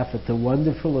to laugh at the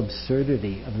wonderful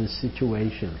absurdity of the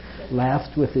situation,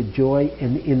 laughed with a joy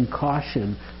and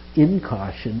incaution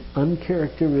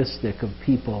uncharacteristic of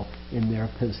people in their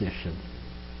position.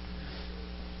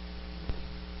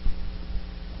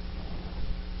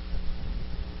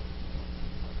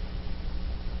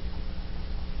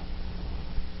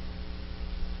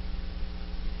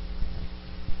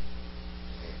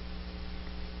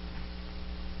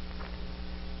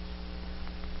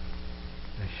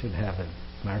 I should have a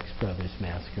Marx Brothers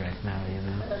mask right now, you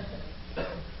know.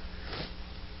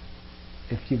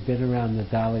 If you've been around the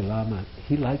Dalai Lama,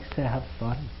 he likes to have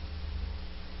fun.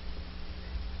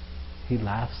 He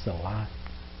laughs a lot.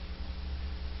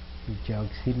 He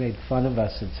jokes. He made fun of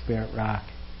us at Spirit Rock.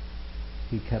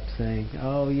 He kept saying,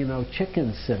 oh, you know,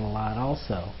 chickens sit a lot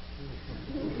also.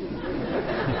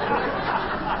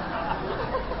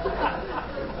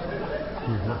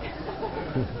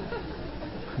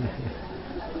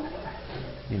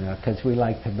 You know, because we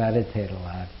like to meditate a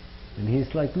lot. And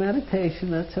he's like,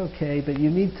 meditation, that's okay, but you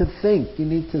need to think. You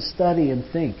need to study and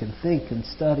think and think and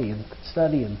study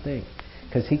and think.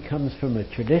 Because he comes from a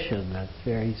tradition that's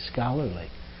very scholarly,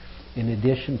 in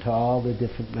addition to all the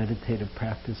different meditative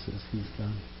practices he's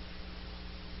done.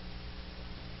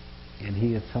 And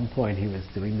he, at some point, he was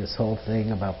doing this whole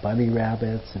thing about bunny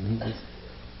rabbits, and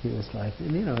he was like,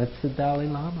 and you know, it's the Dalai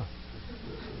Lama.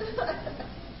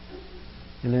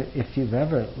 And if you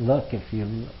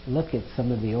look at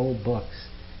some of the old books,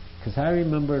 because I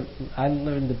remember I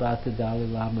learned about the Dalai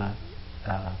Lama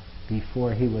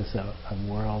before he was a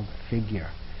world figure,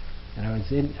 and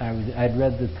I'd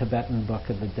read the Tibetan Book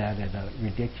of the Dead at a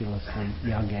ridiculously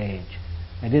young age.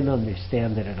 I didn't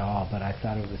understand it at all, but I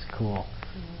thought it was cool.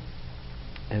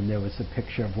 Mm-hmm. And there was a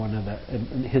picture of one of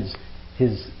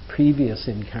his previous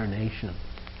incarnation.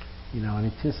 You know, and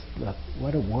it's just, look,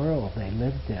 what a world they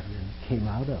lived in and came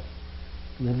out of.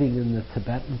 Living in the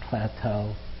Tibetan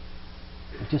plateau,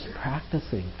 just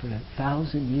practicing for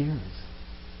 1,000 years.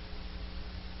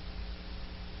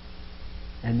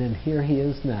 And then here he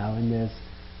is now, and there's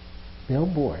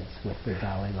billboards with the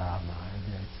Dalai Lama.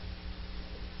 And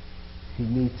he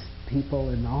meets people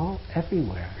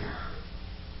everywhere.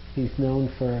 He's known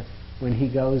for, when he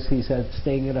goes,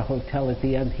 staying at a hotel. At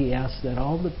the end, he asks that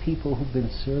all the people who've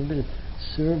been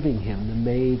serving him, the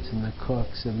maids and the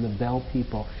cooks and the bell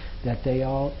people, that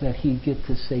he get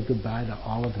to say goodbye to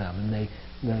all of them, and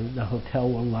the hotel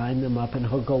will line them up, and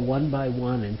he'll go one by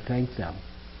one and thank them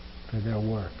for their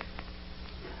work.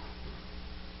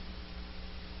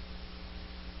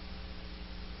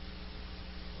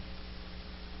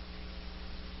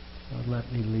 So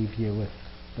let me leave you with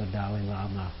the Dalai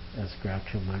Lama as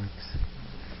Groucho Marx.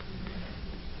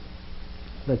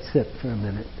 Let's sit for a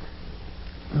minute.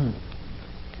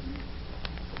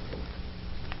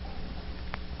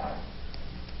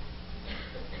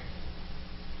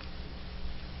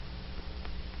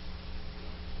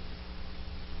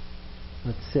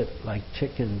 Let's sit like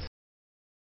chickens.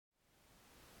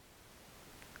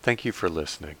 Thank you for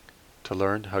listening. To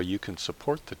learn how you can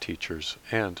support the teachers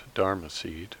and Dharma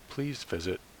Seed, please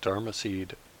visit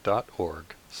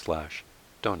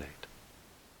dharmaseed.org/donate.